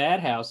from the bad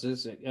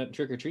houses at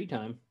trick-or-treat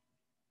time.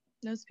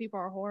 Those people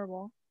are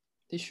horrible.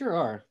 They sure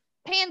are.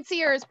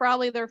 Pansear is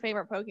probably their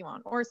favorite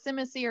Pokemon, or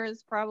Simisear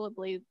is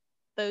probably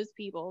those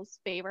people's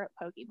favorite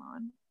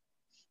Pokemon.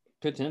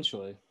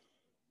 Potentially.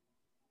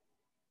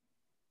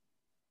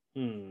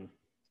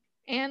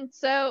 And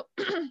so,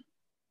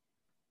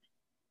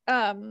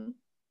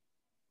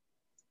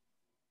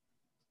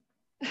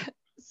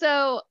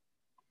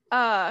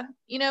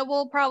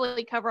 we'll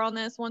probably cover on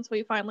this once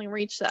we finally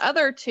reach the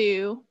other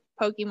 2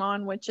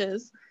 Pokemon, which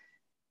is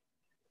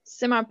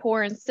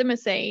Simipour and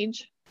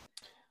Simisage.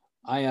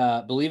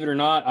 I believe it or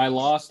not, I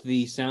lost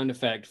the sound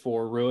effect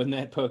for Ruin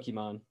That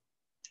Pokemon.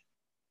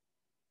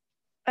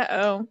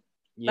 Uh-oh.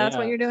 That's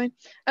what Yeah. you're doing?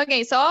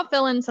 Okay, so I'll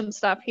fill in some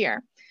stuff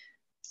here.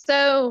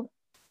 So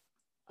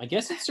I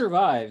guess it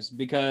survives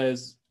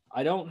because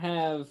I don't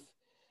have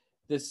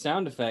this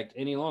sound effect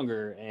any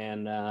longer.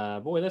 And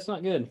boy, that's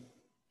not good.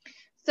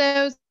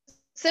 So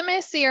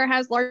Simisear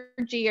has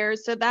large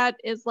ears, so that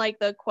is like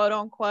the quote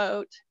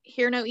unquote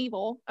hear no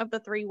evil of the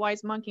three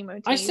wise monkey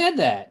motif. I said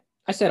that.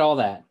 I said all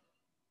that.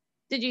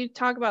 Did you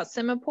talk about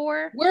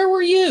Simipour? Where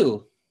were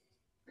you?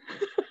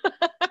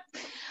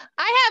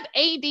 I have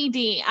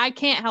ADD. I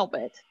can't help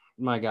it.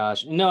 My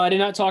gosh. No, I did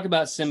not talk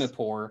about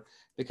Simipour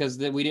because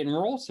we didn't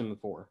roll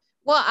Simipour.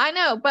 Well, I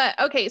know, but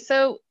okay,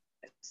 so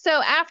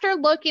after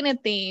looking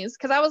at these,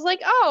 because I was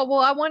like, oh, well,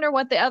 I wonder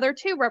what the other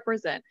two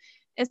represent.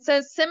 It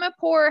says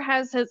Simipour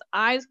has his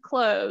eyes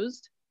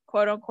closed,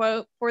 quote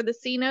unquote, for the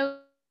see no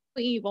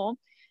evil.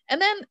 And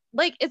then,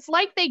 like, it's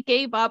like they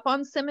gave up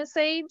on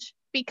Simisage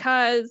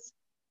because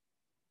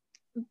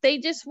they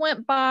just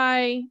went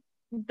by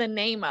the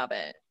name of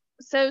it.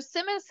 So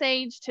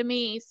Simisage, to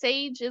me,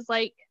 sage is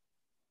like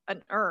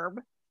an herb.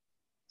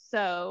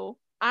 So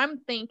I'm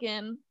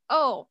thinking,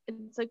 oh,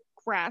 it's a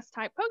grass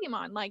type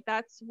Pokemon. Like,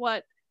 that's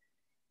what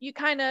you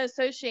kind of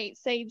associate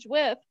sage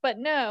with. But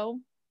no,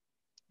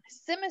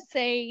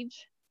 Simisage,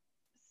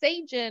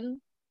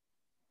 Sagen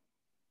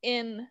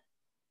in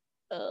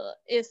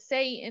is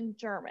say in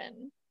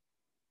German.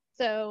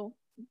 So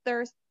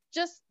there's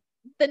just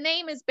the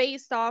name is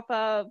based off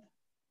of,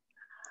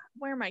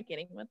 where am I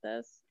getting with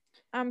this?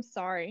 I'm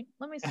sorry.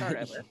 Let me start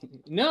over.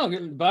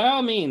 No, by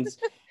all means,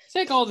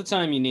 take all the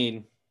time you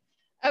need.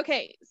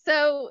 Okay,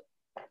 so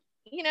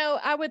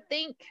I would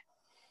think,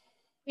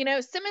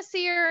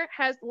 Simisear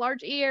has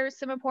large ears,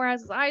 Simipour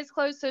has his eyes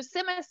closed. So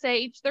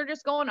Simisage, they're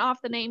just going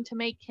off the name to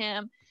make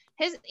him.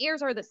 His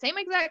ears are the same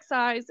exact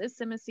size as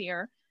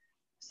Simisear.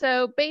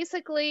 So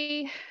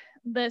basically,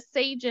 the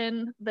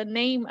Sagen, the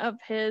name of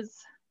his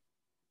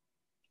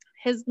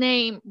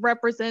name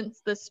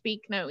represents the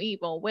speak no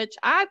evil, which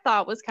I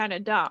thought was kind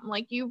of dumb.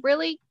 Like, you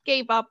really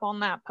gave up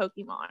on that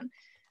Pokemon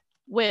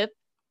with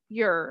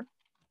your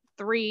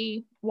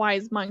three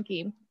wise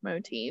monkey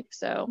motif.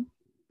 So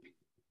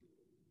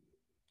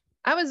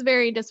I was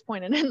very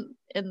disappointed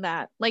in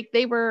that. Like,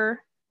 they were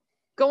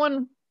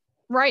going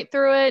right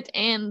through it,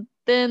 and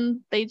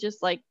then they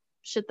just like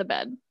shit the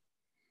bed.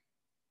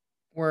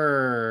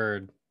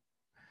 Word.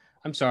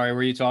 I'm sorry.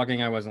 Were you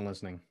talking? I wasn't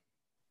listening.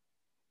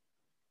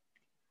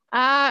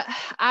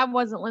 I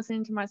wasn't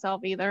listening to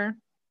myself either.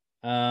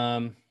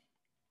 Come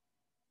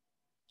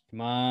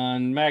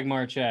on,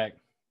 Magmar check.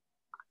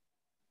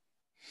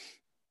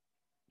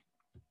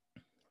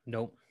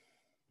 Nope.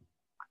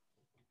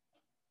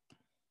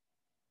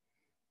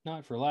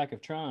 Not for lack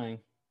of trying.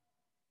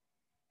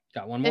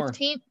 Got one more.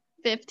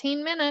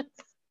 15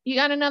 minutes. You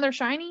got another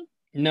shiny?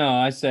 No,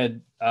 I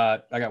said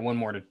I got one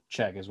more to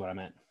check is what I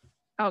meant.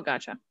 Oh,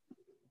 gotcha.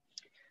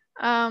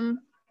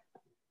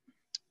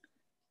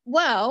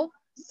 Well,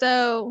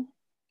 so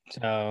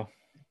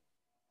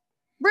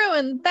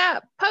ruin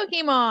that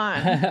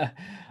Pokemon.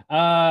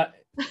 I'll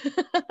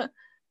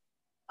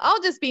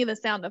just be the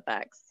sound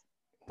effects.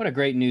 What a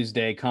great news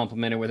day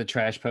complimented with a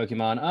trash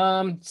Pokemon.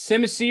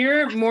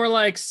 Simisear, more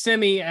like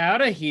Simi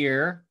out of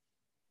here.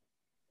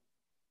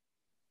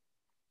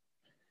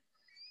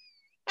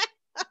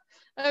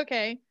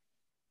 Okay.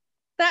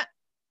 That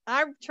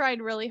I've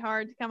tried really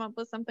hard to come up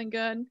with something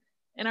good,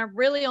 and I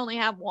really only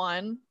have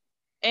one,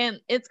 and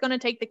it's going to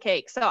take the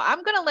cake. So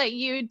I'm going to let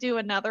you do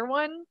another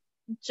one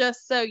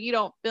just so you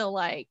don't feel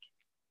like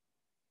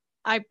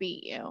I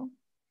beat you.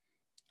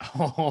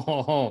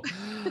 Oh,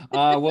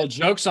 well,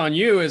 joke's on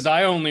you, as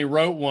I only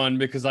wrote one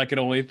because I could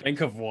only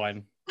think of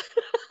one.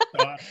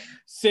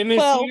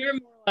 Simisear,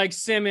 more like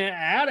Simi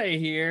out of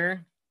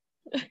here.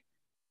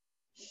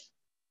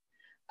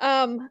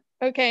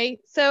 Okay,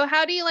 so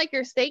how do you like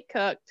your steak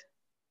cooked?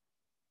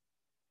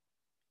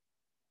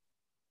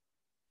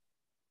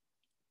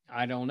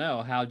 I don't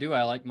know. How do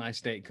I like my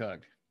steak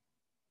cooked?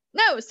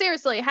 No,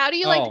 seriously, how do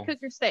you like to cook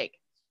your steak?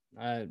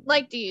 How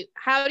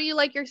do you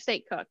like your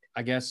steak cooked?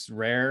 I guess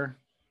rare,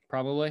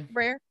 probably.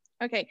 Rare?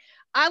 Okay.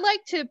 I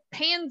like to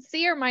pan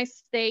sear my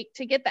steak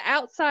to get the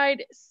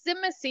outside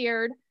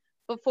semi-seared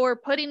before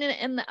putting it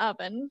in the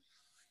oven.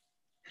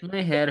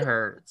 My head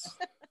hurts.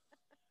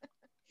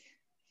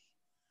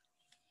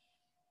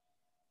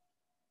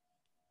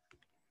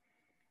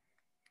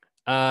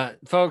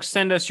 Folks,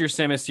 send us your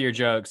Simisear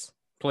jokes.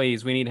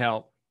 Please, we need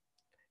help.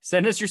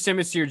 Send us your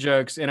Simisear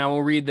jokes, and I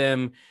will read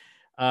them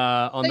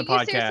on the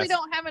podcast. You seriously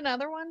don't have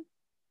another one?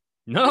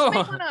 No.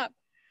 Just make one up.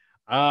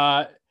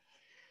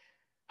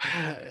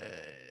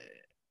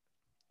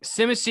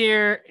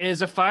 Simisear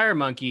is a fire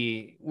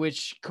monkey,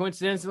 which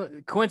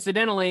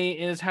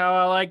coincidentally is how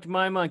I liked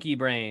my monkey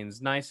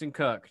brains, nice and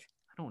cooked.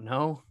 I don't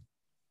know.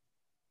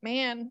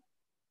 Man,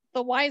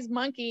 the wise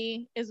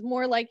monkey is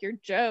more like your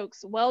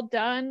jokes. Well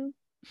done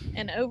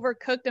and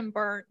overcooked and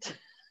burnt.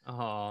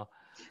 Oh,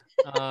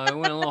 it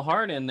went a little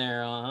hard in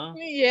there, huh?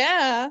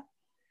 Yeah.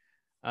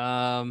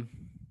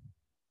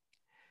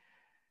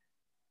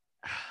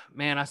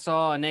 Man, I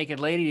saw a naked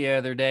lady the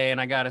other day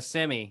and I got a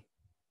Simi.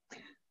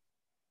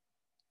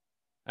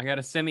 I got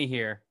a Simi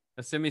here.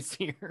 A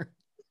Simisear.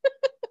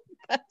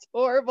 That's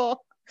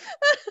horrible.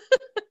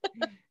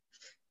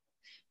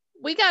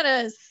 We got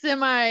a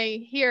Simi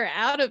here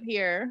out of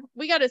here.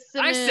 We got a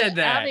Simi I said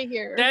that. out of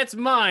here. That's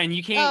mine.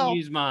 You can't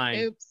use mine.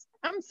 Oops.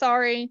 I'm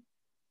sorry.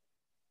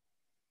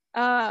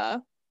 I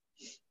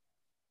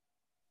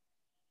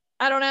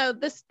don't know.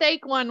 The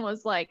steak one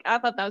was like, I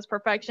thought that was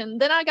perfection.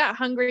 Then I got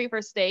hungry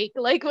for steak,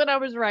 like when I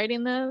was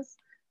writing this.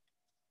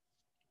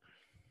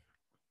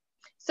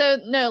 So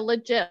no,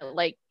 legit,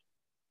 like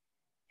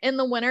in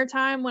the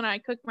wintertime when I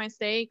cook my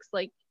steaks,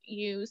 like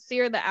you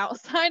sear the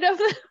outside of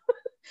them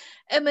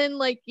and then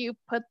like you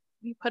put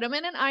them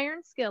in an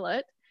iron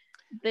skillet,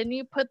 then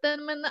you put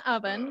them in the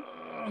oven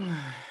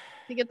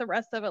to get the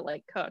rest of it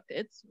like cooked.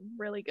 It's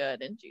really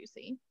good and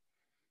juicy.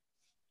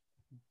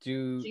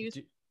 Do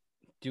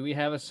we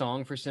have a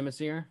song for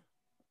Simisear?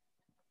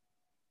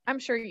 I'm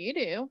sure you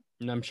do.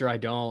 And I'm sure I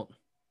don't.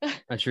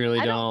 I truly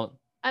don't.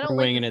 I don't We're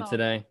like winging it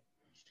today.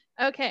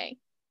 Okay.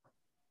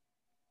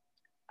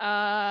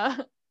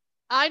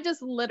 I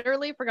just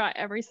literally forgot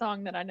every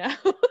song that I know.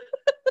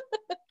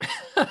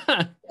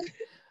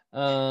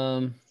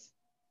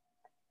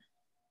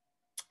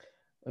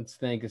 Let's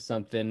think of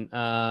something.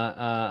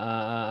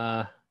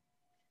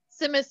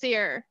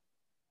 Simisear.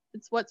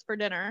 It's what's for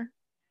dinner.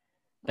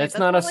 That's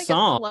not a like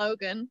song. A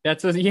slogan.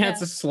 It's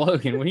a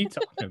slogan. What are you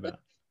talking about?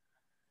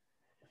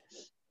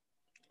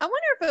 I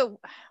wonder if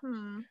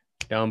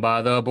it. Down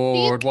by the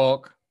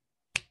boardwalk.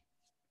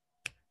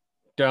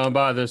 Down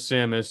by the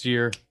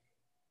Simisear.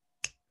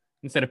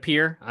 Instead of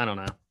pier? I don't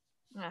know.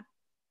 Yeah.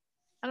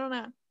 I don't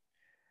know.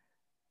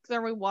 Because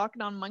are we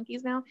walking on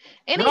monkeys now?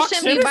 And Rock he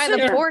shouldn't be by the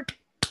Simisear. board.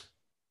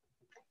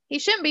 He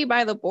shouldn't be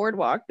by the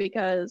boardwalk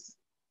because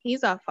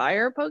he's a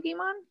fire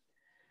Pokemon.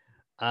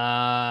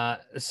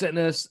 Send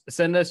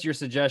us your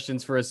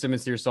suggestions for a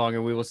Simisear song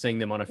and we will sing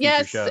them on a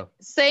future show.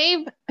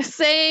 Save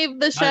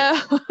the show.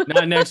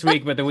 Not next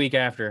week, but the week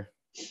after.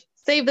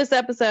 Save this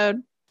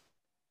episode.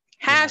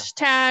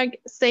 Hashtag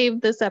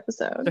save this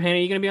episode. So Hannah,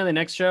 you gonna be on the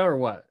next show or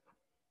what?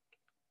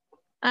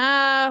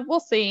 We'll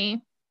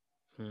see.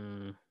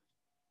 Well,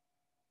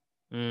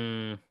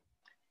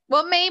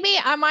 maybe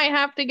I might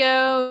have to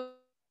go.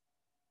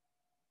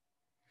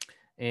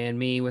 And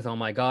me with all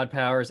my god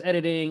powers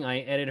editing,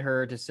 I edit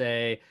her to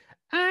say,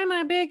 "I'm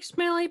a big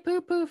smelly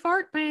poo poo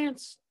fart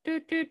pants."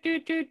 Do do do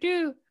do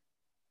do.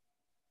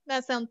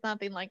 That sounds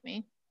nothing like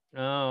me.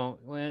 Oh,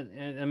 well,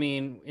 I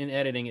mean, in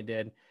editing it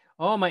did.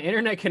 Oh, my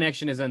internet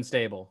connection is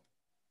unstable.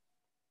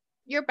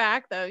 You're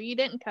back though. You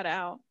didn't cut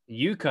out.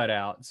 You cut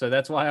out, so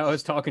that's why I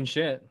was talking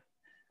shit.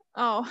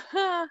 Oh,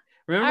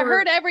 remember, I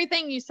heard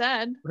everything you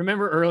said.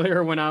 Remember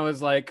earlier when I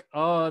was like,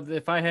 "Oh,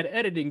 if I had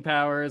editing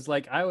powers,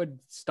 like I would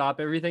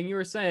stop everything you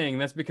were saying."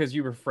 That's because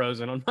you were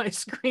frozen on my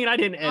screen. I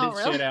didn't edit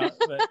shit out.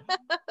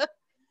 But...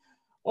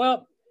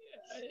 Well,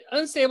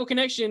 unstable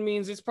connection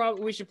means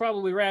we should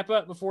probably wrap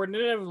up before it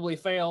inevitably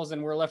fails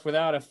and we're left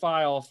without a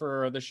file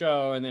for the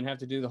show and then have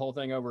to do the whole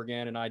thing over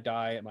again and I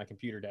die at my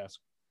computer desk.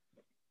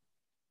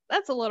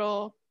 That's a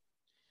little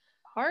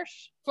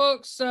harsh.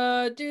 Folks,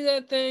 do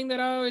that thing that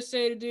I always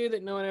say to do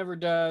that no one ever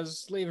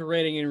does. Leave a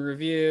rating and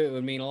review. It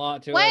would mean a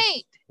lot to us.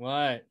 Wait.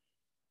 What?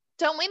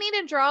 Don't we need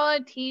to draw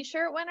a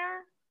t-shirt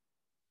winner?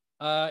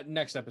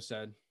 Next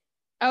episode.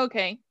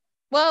 Okay.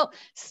 Well,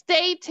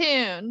 stay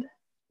tuned.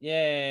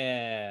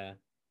 Yeah.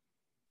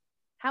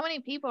 How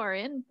many people are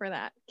in for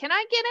that? Can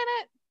I get in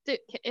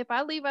it? If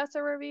I leave us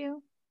a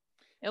review,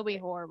 it'll be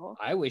horrible.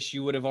 I wish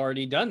you would have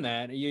already done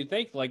that. You'd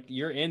think like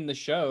you're in the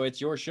show. It's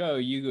your show.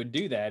 You would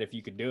do that if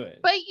you could do it.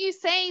 But you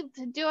say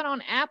to do it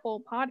on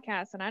Apple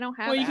Podcasts, and I don't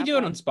have Well, you Apple. can do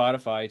it on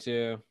Spotify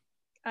too.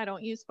 I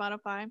don't use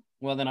Spotify.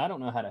 Well, then I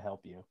don't know how to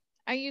help you.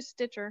 I use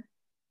Stitcher.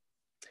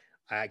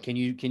 Can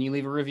you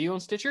leave a review on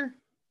Stitcher?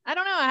 I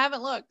don't know. I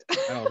haven't looked.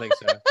 I don't think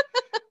so.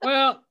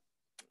 Well,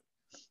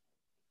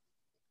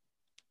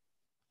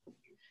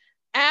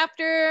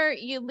 after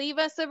you leave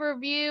us a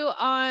review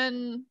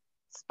on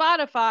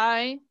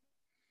Spotify,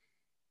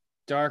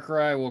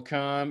 Darkrai will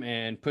come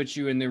and put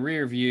you in the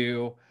rear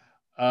view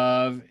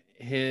of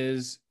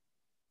his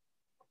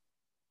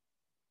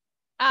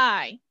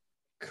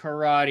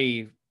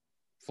karate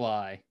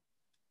fly.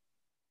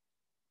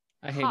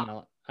 I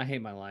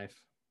hate my life.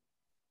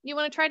 You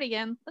want to try it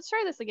again? Let's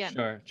try this again.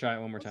 Sure, try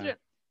it one more time.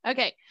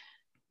 Okay.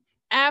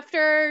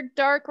 After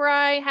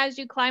Darkrai has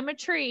you climb a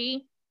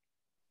tree.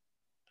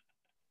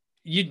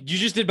 You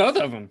just did both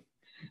of them.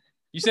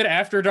 You said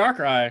after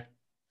Darkrai.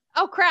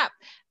 Oh crap.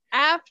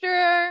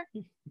 After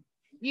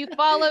you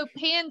follow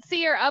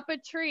Pansear up a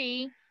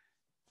tree.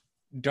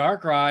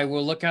 Darkrai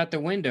will look out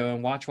the window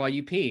and watch while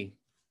you pee.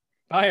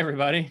 Bye,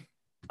 everybody.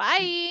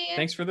 Bye.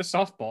 Thanks for the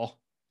softball,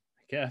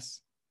 I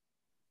guess.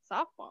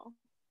 Softball.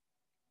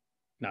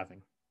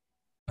 Nothing.